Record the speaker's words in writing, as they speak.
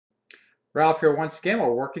Ralph here once again. What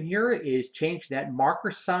we're working here is changing that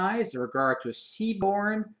marker size in regard to a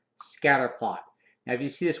Seaborn scatter plot. Now, if you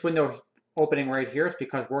see this window opening right here, it's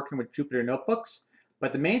because we're working with Jupyter notebooks.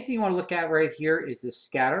 But the main thing you want to look at right here is this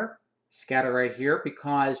scatter right here,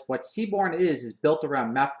 because what Seaborn is built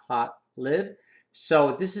around matplotlib.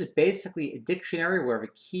 So this is basically a dictionary where we have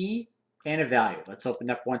a key and a value. Let's open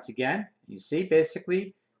up once again. You see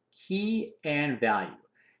basically key and value.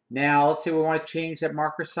 Now, let's say we want to change that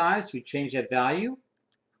marker size. So we change that value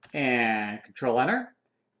and Control Enter.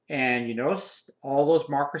 And you notice all those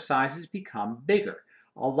marker sizes become bigger.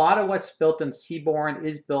 A lot of what's built in Seaborn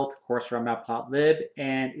is built, of course, from matplotlib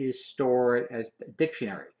and is stored as a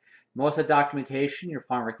dictionary. Most of the documentation you'll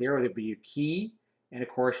find right there, whether it be your key and, of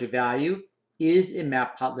course, your value, is in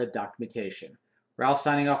matplotlib documentation. Ralph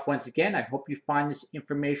signing off once again. I hope you find this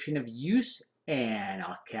information of use, and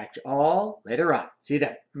I'll catch you all later on. See you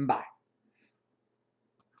then. Bye.